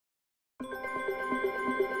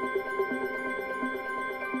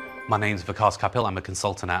My name's Vikas Kapil. I'm a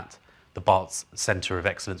consultant at the Barts Centre of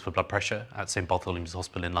Excellence for Blood Pressure at St Bartholomew's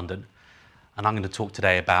Hospital in London. And I'm going to talk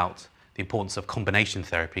today about the importance of combination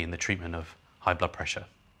therapy in the treatment of high blood pressure.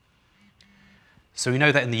 So we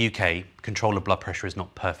know that in the UK, control of blood pressure is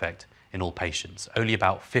not perfect in all patients. Only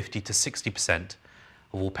about 50 to 60%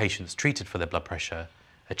 of all patients treated for their blood pressure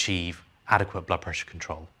achieve adequate blood pressure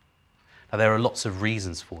control. Now, there are lots of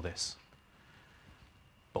reasons for this.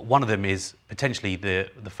 But one of them is potentially the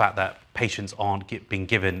fact that patients aren't being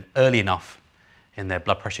given early enough in their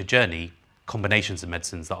blood pressure journey combinations of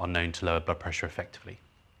medicines that are known to lower blood pressure effectively.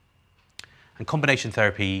 And combination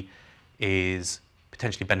therapy is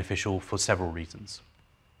potentially beneficial for several reasons.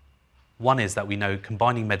 One is that we know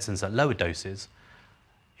combining medicines at lower doses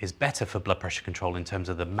is better for blood pressure control in terms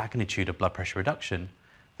of the magnitude of blood pressure reduction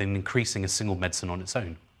than increasing a single medicine on its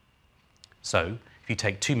own. So if you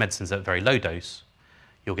take two medicines at a very low dose,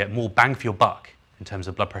 you'll get more bang for your buck in terms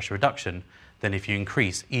of blood pressure reduction than if you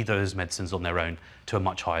increase either of those medicines on their own to a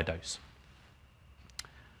much higher dose.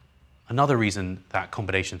 Another reason that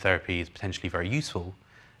combination therapy is potentially very useful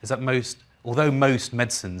is that although most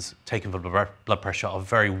medicines taken for blood pressure are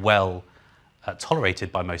very well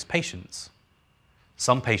tolerated by most patients,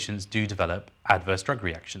 some patients do develop adverse drug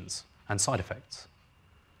reactions and side effects.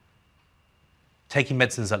 Taking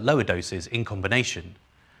medicines at lower doses in combination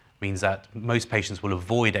means that most patients will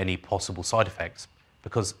avoid any possible side effects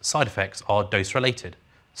because side effects are dose related.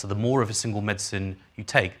 So the more of a single medicine you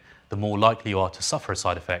take, the more likely you are to suffer a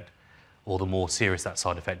side effect or the more serious that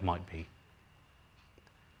side effect might be.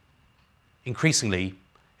 Increasingly,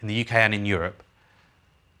 in the UK and in Europe,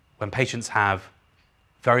 when patients have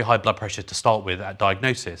very high blood pressure to start with at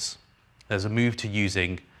diagnosis, there's a move to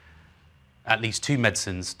using at least two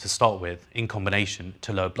medicines to start with in combination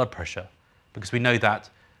to lower blood pressure, because we know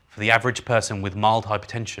that for the average person with mild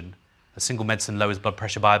hypertension, a single medicine lowers blood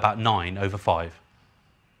pressure by about 9/5.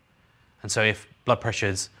 And so if blood pressure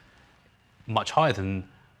is much higher than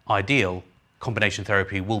ideal, combination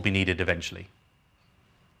therapy will be needed eventually.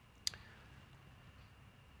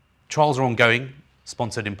 Trials are ongoing,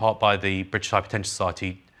 sponsored in part by the British Hypertension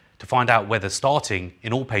Society, to find out whether starting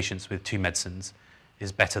in all patients with two medicines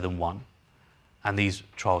is better than one. And these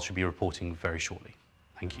trials should be reporting very shortly.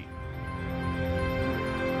 Thank you.